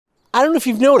I don't know if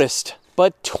you've noticed,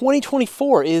 but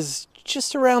 2024 is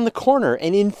just around the corner,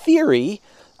 and in theory,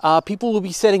 people will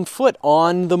be setting foot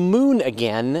on the moon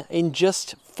again in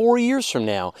just 4 years from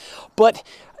now. But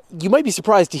you might be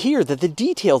surprised to hear that the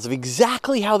details of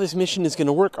exactly how this mission is going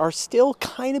to work are still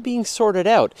kind of being sorted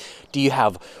out. Do you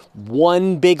have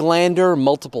one big lander,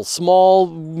 multiple small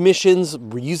missions,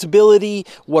 reusability?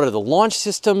 What are the launch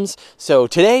systems? So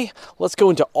today, let's go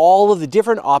into all of the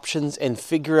different options and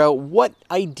figure out what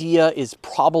idea is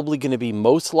probably going to be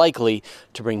most likely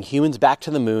to bring humans back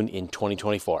to the moon in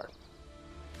 2024.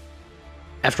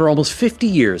 After almost 50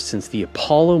 years since the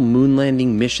Apollo moon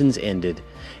landing missions ended,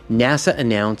 NASA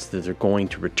announced that they're going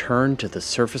to return to the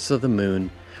surface of the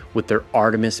moon with their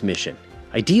Artemis mission,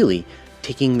 ideally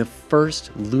taking the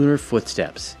first lunar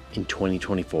footsteps in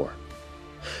 2024.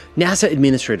 NASA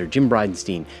Administrator Jim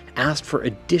Bridenstine asked for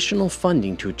additional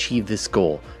funding to achieve this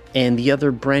goal, and the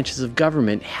other branches of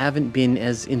government haven't been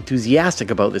as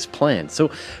enthusiastic about this plan, so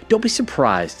don't be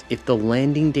surprised if the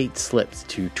landing date slips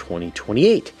to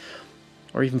 2028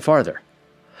 or even farther.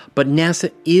 But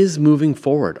NASA is moving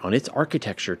forward on its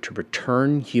architecture to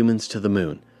return humans to the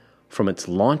moon, from its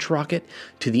launch rocket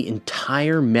to the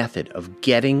entire method of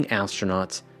getting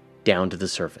astronauts down to the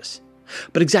surface.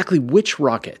 But exactly which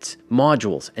rockets,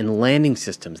 modules, and landing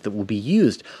systems that will be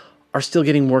used are still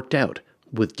getting worked out,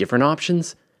 with different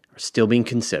options are still being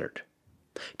considered.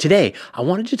 Today, I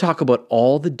wanted to talk about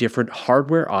all the different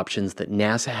hardware options that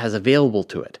NASA has available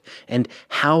to it, and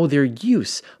how their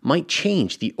use might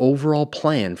change the overall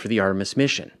plan for the Artemis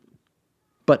mission.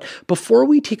 But before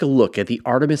we take a look at the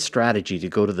Artemis strategy to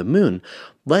go to the moon,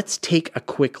 let's take a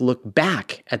quick look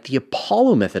back at the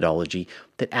Apollo methodology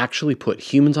that actually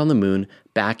put humans on the moon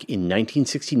back in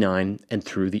 1969 and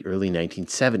through the early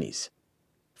 1970s.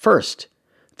 First,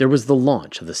 there was the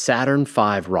launch of the Saturn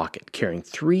V rocket carrying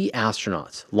 3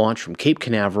 astronauts launched from Cape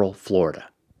Canaveral, Florida.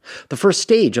 The first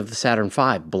stage of the Saturn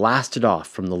V blasted off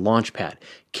from the launch pad,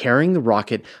 carrying the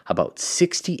rocket about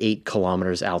 68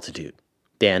 kilometers altitude.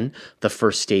 Then, the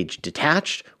first stage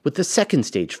detached, with the second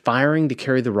stage firing to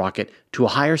carry the rocket to a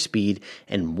higher speed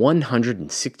and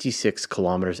 166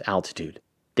 kilometers altitude.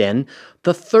 Then,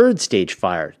 the third stage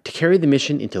fired to carry the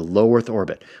mission into low Earth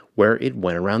orbit, where it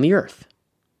went around the Earth.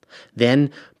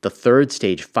 Then, the third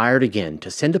stage fired again to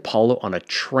send Apollo on a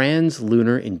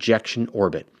trans-lunar injection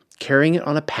orbit, carrying it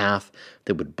on a path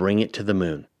that would bring it to the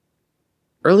moon.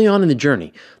 Early on in the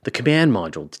journey, the command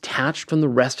module detached from the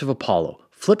rest of Apollo,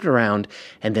 flipped around,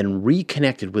 and then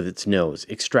reconnected with its nose,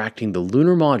 extracting the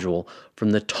lunar module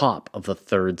from the top of the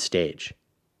third stage.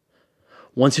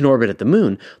 Once in orbit at the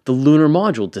moon, the lunar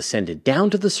module descended down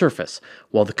to the surface,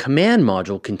 while the command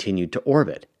module continued to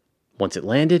orbit. Once it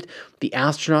landed, the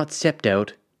astronauts stepped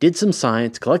out, did some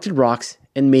science, collected rocks,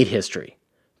 and made history.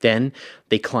 Then,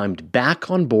 they climbed back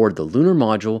on board the lunar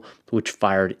module, which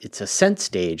fired its ascent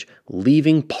stage,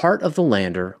 leaving part of the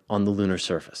lander on the lunar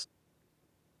surface.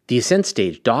 The ascent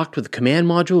stage docked with the command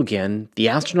module again, the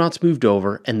astronauts moved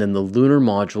over, and then the lunar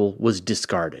module was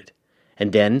discarded.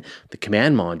 And then, the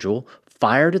command module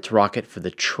fired its rocket for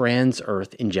the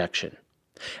trans-Earth injection.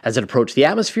 As it approached the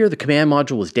atmosphere, the command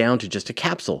module was down to just a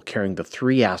capsule carrying the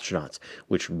 3 astronauts,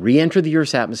 which re-entered the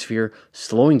Earth's atmosphere,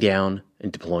 slowing down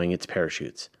and deploying its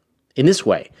parachutes. In this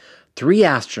way, 3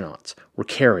 astronauts were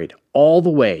carried all the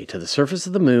way to the surface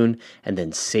of the moon and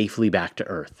then safely back to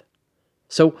Earth.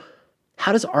 So,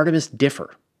 how does Artemis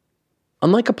differ?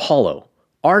 Unlike Apollo,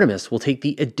 Artemis will take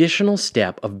the additional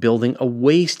step of building a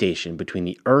way station between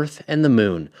the Earth and the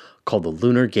moon called the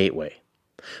Lunar Gateway.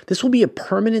 This will be a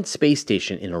permanent space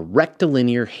station in a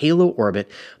rectilinear halo orbit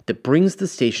that brings the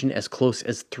station as close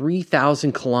as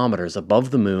 3,000 kilometers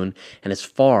above the moon and as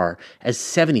far as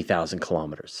 70,000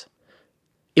 kilometers.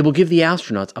 It will give the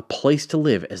astronauts a place to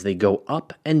live as they go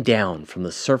up and down from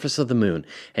the surface of the moon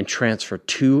and transfer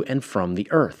to and from the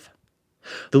Earth.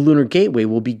 The Lunar Gateway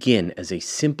will begin as a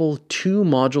simple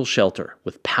 2-module shelter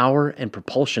with power and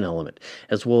propulsion element,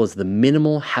 as well as the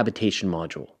minimal habitation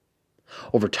module.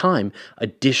 Over time,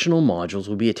 additional modules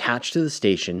will be attached to the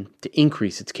station to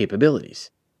increase its capabilities.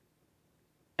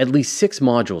 At least 6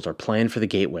 modules are planned for the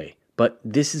Gateway, but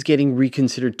this is getting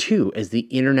reconsidered too as the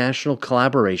international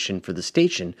collaboration for the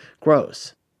station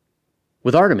grows.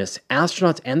 With Artemis,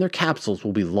 astronauts and their capsules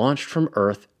will be launched from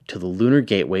Earth to the Lunar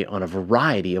Gateway on a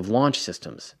variety of launch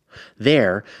systems.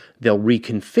 There, they'll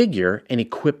reconfigure and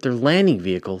equip their landing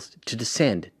vehicles to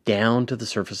descend down to the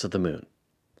surface of the moon.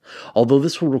 Although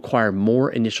this will require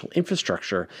more initial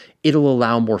infrastructure, it'll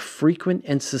allow more frequent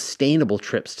and sustainable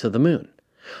trips to the moon.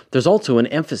 There's also an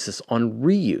emphasis on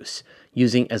reuse,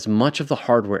 using as much of the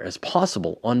hardware as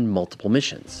possible on multiple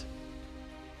missions.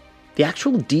 The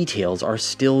actual details are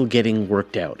still getting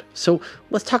worked out, so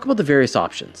let's talk about the various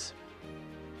options.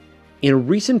 In a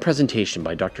recent presentation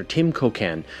by Dr. Tim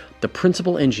Kokan, the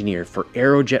principal engineer for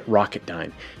Aerojet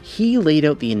Rocketdyne, he laid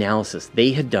out the analysis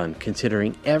they had done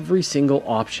considering every single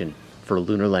option for a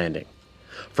lunar landing,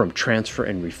 from transfer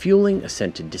and refueling,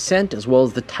 ascent and descent, as well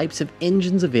as the types of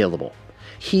engines available.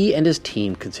 He and his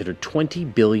team considered 20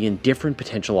 billion different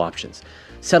potential options,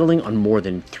 settling on more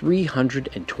than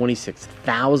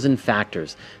 326,000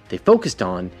 factors they focused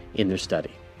on in their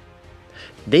study.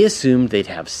 They assumed they'd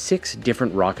have 6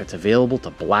 different rockets available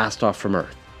to blast off from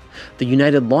Earth: the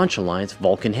United Launch Alliance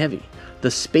Vulcan Heavy, the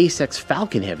SpaceX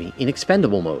Falcon Heavy in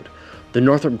expendable mode, the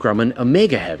Northrop Grumman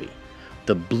Omega Heavy,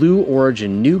 the Blue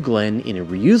Origin New Glenn in a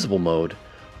reusable mode,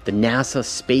 the NASA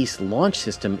Space Launch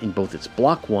System in both its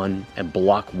Block 1 and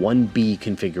Block 1B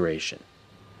configuration.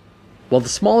 While the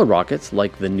smaller rockets,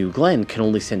 like the New Glenn, can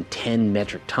only send 10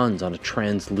 metric tons on a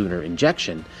translunar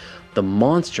injection, the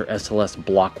monster SLS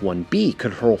Block 1B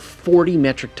could hurl 40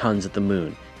 metric tons at the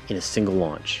moon in a single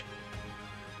launch.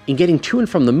 In getting to and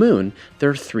from the moon, there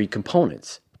are 3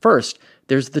 components. First,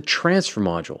 there's the transfer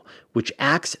module, which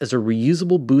acts as a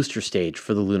reusable booster stage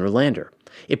for the lunar lander.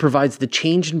 It provides the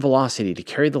change in velocity to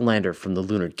carry the lander from the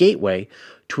lunar gateway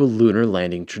to a lunar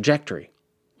landing trajectory.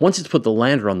 Once it's put the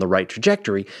lander on the right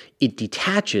trajectory, it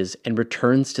detaches and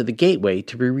returns to the gateway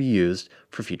to be reused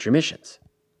for future missions.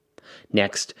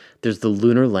 Next, there's the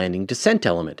lunar landing descent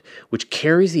element, which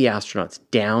carries the astronauts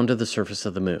down to the surface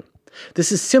of the moon.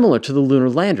 This is similar to the lunar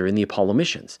lander in the Apollo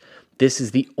missions. This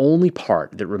is the only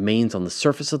part that remains on the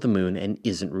surface of the moon and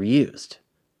isn't reused.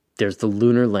 There's the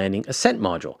lunar landing ascent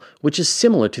module, which is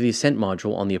similar to the ascent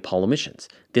module on the Apollo missions.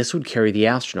 This would carry the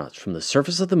astronauts from the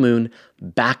surface of the moon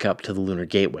back up to the lunar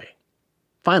gateway.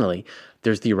 Finally,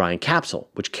 there's the Orion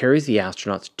capsule, which carries the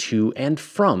astronauts to and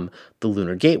from the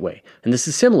lunar gateway, and this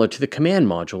is similar to the command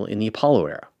module in the Apollo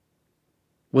era.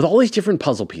 With all these different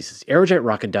puzzle pieces, Aerojet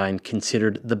Rocketdyne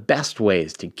considered the best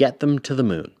ways to get them to the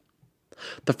moon.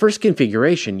 The first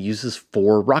configuration uses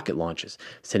 4 rocket launches,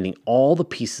 sending all the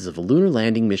pieces of a lunar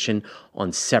landing mission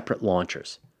on separate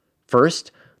launchers.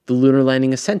 First, the lunar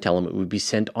landing ascent element would be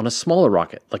sent on a smaller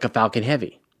rocket, like a Falcon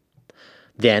Heavy.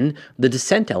 Then, the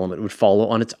descent element would follow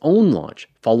on its own launch,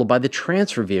 followed by the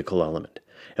transfer vehicle element.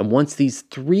 And once these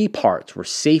 3 parts were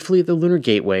safely at the lunar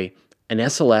gateway, an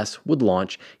SLS would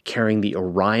launch carrying the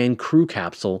Orion crew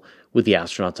capsule with the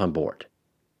astronauts on board.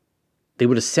 They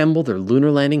would assemble their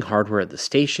lunar landing hardware at the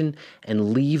station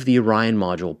and leave the Orion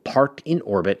module parked in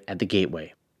orbit at the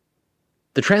gateway.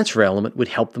 The transfer element would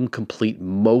help them complete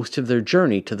most of their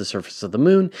journey to the surface of the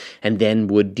moon, and then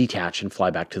would detach and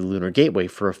fly back to the lunar gateway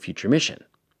for a future mission.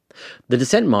 The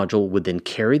descent module would then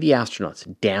carry the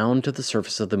astronauts down to the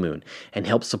surface of the moon and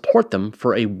help support them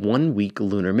for a 1-week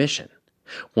lunar mission.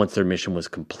 Once their mission was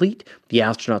complete, the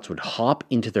astronauts would hop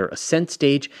into their ascent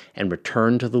stage and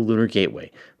return to the lunar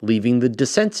gateway, leaving the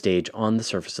descent stage on the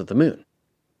surface of the moon.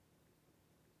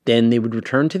 Then they would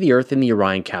return to the Earth in the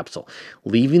Orion capsule,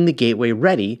 leaving the gateway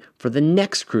ready for the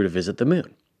next crew to visit the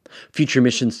moon. Future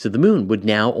missions to the moon would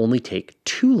now only take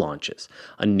 2 launches,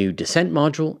 a new descent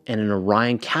module and an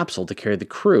Orion capsule to carry the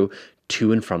crew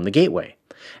to and from the gateway,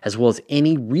 as well as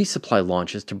any resupply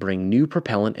launches to bring new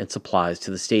propellant and supplies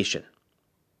to the station.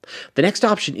 The next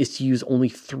option is to use only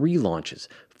 3 launches,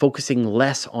 focusing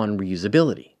less on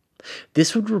reusability.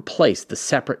 This would replace the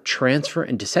separate transfer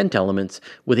and descent elements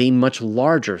with a much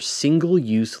larger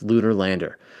single-use lunar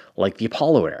lander, like the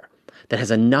Apollo era, that has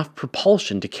enough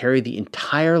propulsion to carry the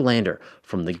entire lander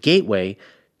from the gateway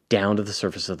down to the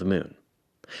surface of the moon.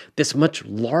 This much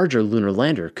larger lunar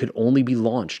lander could only be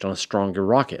launched on a stronger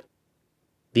rocket.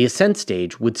 The ascent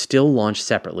stage would still launch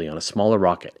separately on a smaller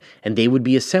rocket, and they would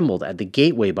be assembled at the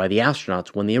gateway by the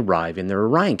astronauts when they arrive in their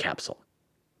Orion capsule.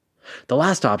 The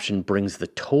last option brings the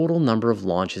total number of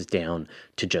launches down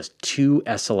to just 2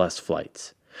 SLS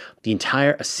flights. The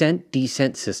entire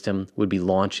ascent-descent system would be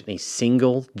launched in a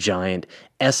single, giant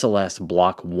SLS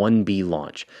Block 1B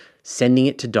launch, sending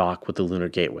it to dock with the lunar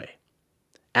gateway.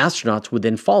 Astronauts would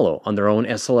then follow on their own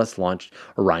SLS-launched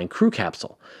Orion crew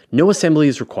capsule. No assembly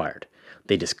is required.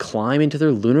 They just climb into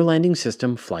their lunar landing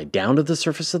system, fly down to the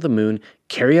surface of the moon,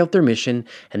 carry out their mission,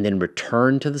 and then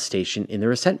return to the station in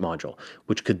their ascent module,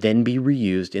 which could then be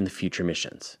reused in the future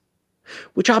missions.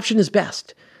 Which option is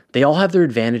best? They all have their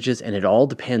advantages, and it all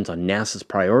depends on NASA's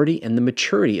priority and the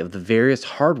maturity of the various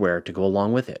hardware to go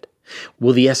along with it.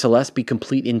 Will the SLS be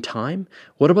complete in time?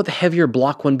 What about the heavier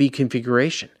Block 1B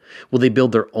configuration? Will they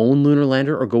build their own lunar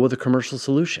lander or go with a commercial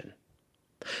solution?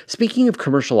 Speaking of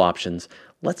commercial options,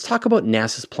 let's talk about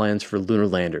NASA's plans for lunar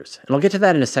landers, and I'll get to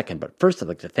that in a second, but first I'd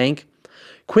like to thank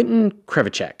Quentin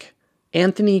Krevicek,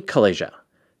 Anthony Kaleja,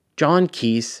 John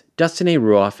Keese, Dustin A.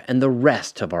 Ruoff, and the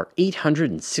rest of our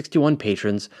 861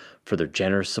 patrons for their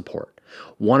generous support.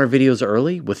 Want our videos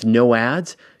early with no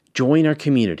ads? Join our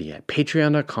community at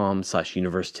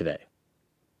patreon.com/universetoday.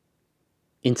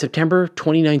 In September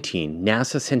 2019,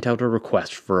 NASA sent out a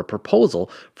request for a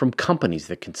proposal from companies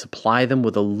that can supply them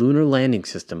with a lunar landing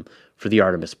system for the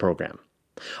Artemis program.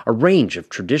 A range of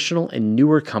traditional and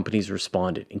newer companies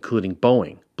responded, including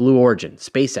Boeing, Blue Origin,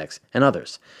 SpaceX, and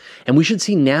others. And we should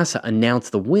see NASA announce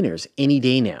the winners any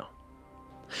day now.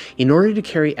 In order to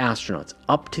carry astronauts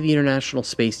up to the International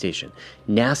Space Station,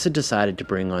 NASA decided to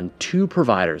bring on two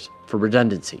providers for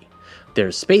redundancy.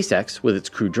 There's SpaceX with its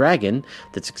Crew Dragon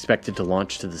that's expected to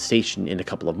launch to the station in a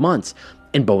couple of months,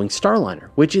 and Boeing's Starliner,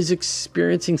 which is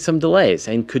experiencing some delays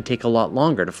and could take a lot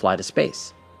longer to fly to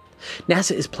space.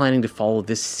 NASA is planning to follow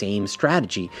this same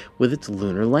strategy with its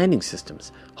lunar landing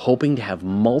systems, hoping to have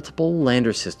multiple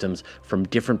lander systems from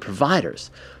different providers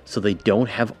so they don't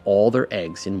have all their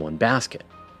eggs in one basket.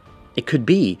 It could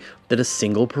be that a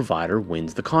single provider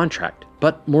wins the contract,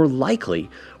 but more likely,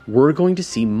 we're going to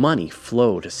see money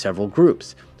flow to several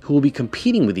groups who will be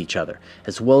competing with each other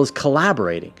as well as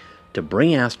collaborating to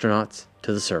bring astronauts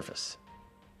to the surface.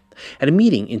 At a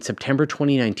meeting in September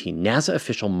 2019, NASA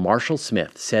official Marshall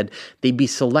Smith said they'd be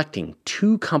selecting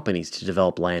two companies to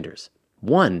develop landers.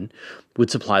 One would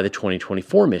supply the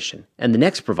 2024 mission, and the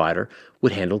next provider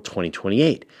would handle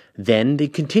 2028. Then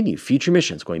they'd continue future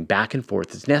missions going back and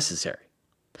forth as necessary.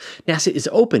 NASA is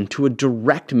open to a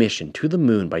direct mission to the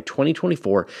moon by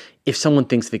 2024 if someone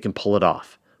thinks they can pull it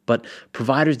off. But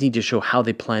providers need to show how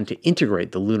they plan to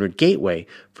integrate the Lunar Gateway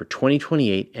for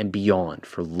 2028 and beyond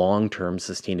for long-term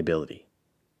sustainability.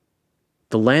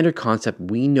 The lander concept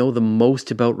we know the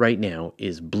most about right now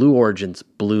is Blue Origin's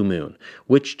Blue Moon,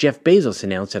 which Jeff Bezos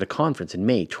announced at a conference in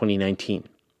May 2019.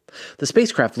 The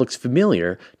spacecraft looks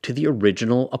familiar to the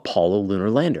original Apollo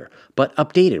lunar lander, but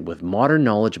updated with modern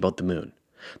knowledge about the moon.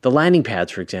 The landing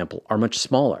pads, for example, are much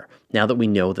smaller now that we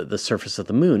know that the surface of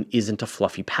the moon isn't a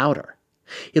fluffy powder.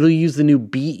 It'll use the new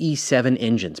BE-7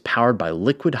 engines powered by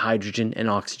liquid hydrogen and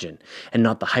oxygen, and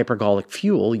not the hypergolic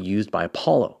fuel used by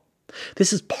Apollo.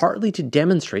 This is partly to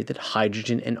demonstrate that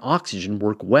hydrogen and oxygen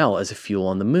work well as a fuel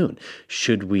on the moon,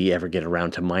 should we ever get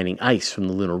around to mining ice from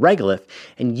the lunar regolith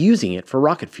and using it for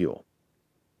rocket fuel.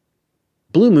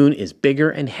 Blue Moon is bigger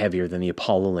and heavier than the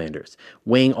Apollo landers,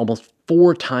 weighing almost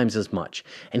 4 times as much,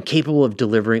 and capable of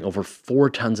delivering over 4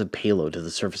 tons of payload to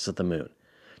the surface of the moon.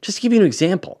 Just to give you an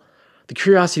example, the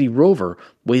Curiosity rover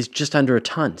weighs just under a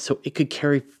ton, so it could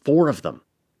carry 4 of them.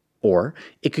 Or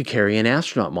it could carry an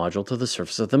astronaut module to the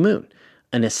surface of the moon,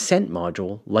 an ascent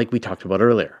module like we talked about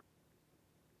earlier.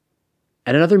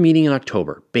 At another meeting in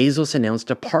October, Bezos announced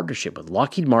a partnership with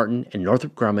Lockheed Martin and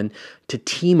Northrop Grumman to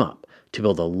team up to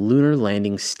build a lunar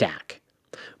landing stack.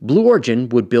 Blue Origin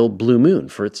would build Blue Moon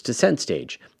for its descent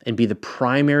stage and be the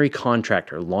primary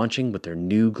contractor launching with their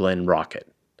New Glenn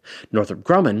rocket. Northrop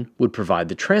Grumman would provide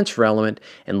the transfer element,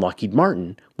 and Lockheed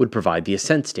Martin would provide the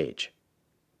ascent stage.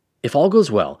 If all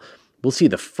goes well, we'll see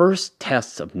the first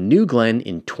tests of New Glenn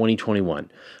in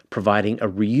 2021, providing a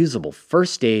reusable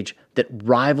first stage that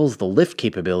rivals the lift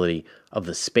capability of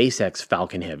the SpaceX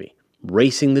Falcon Heavy,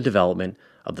 racing the development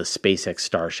of the SpaceX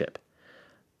Starship.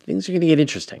 Things are going to get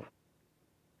interesting.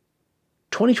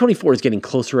 2024 is getting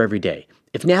closer every day.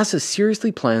 If NASA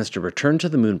seriously plans to return to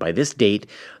the moon by this date,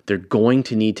 they're going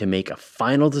to need to make a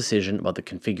final decision about the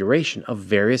configuration of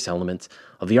various elements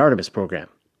of the Artemis program.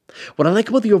 What I like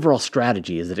about the overall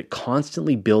strategy is that it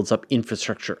constantly builds up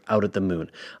infrastructure out at the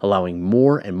moon, allowing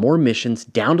more and more missions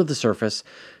down to the surface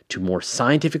to more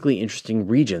scientifically interesting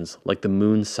regions like the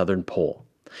moon's southern pole.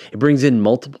 It brings in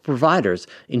multiple providers,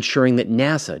 ensuring that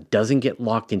NASA doesn't get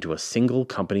locked into a single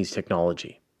company's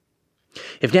technology.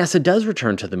 If NASA does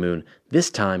return to the moon, this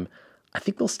time, I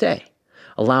think they'll stay,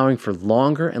 allowing for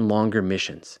longer and longer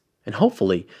missions. And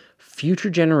hopefully, future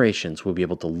generations will be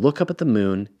able to look up at the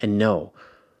moon and know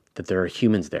that there are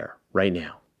humans there right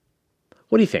now.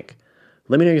 What do you think?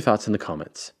 Let me know your thoughts in the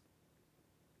comments.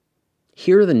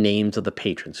 Here are the names of the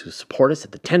patrons who support us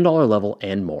at the $10 level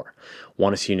and more.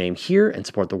 Want to see your name here and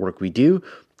support the work we do?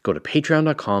 Go to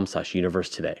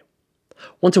patreon.com/universetoday.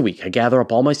 Once a week, I gather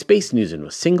up all my space news into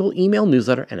a single email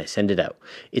newsletter and I send it out.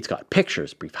 It's got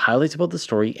pictures, brief highlights about the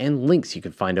story, and links you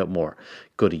can find out more.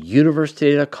 Go to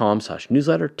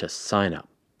universetoday.com/newsletter to sign up.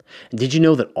 And did you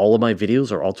know that all of my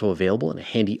videos are also available in a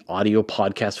handy audio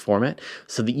podcast format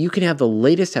so that you can have the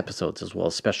latest episodes as well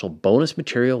as special bonus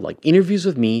material like interviews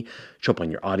with me show up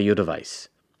on your audio device?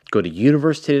 Go to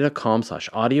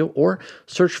universetoday.com/audio or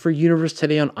search for Universe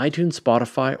Today on iTunes,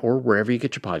 Spotify, or wherever you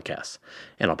get your podcasts.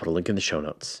 And I'll put a link in the show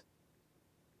notes.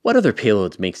 What other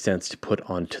payloads make sense to put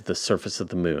onto the surface of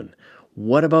the moon?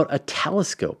 What about a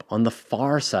telescope on the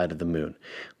far side of the moon?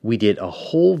 We did a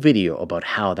whole video about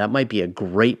how that might be a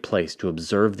great place to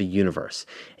observe the universe,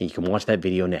 and you can watch that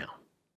video now.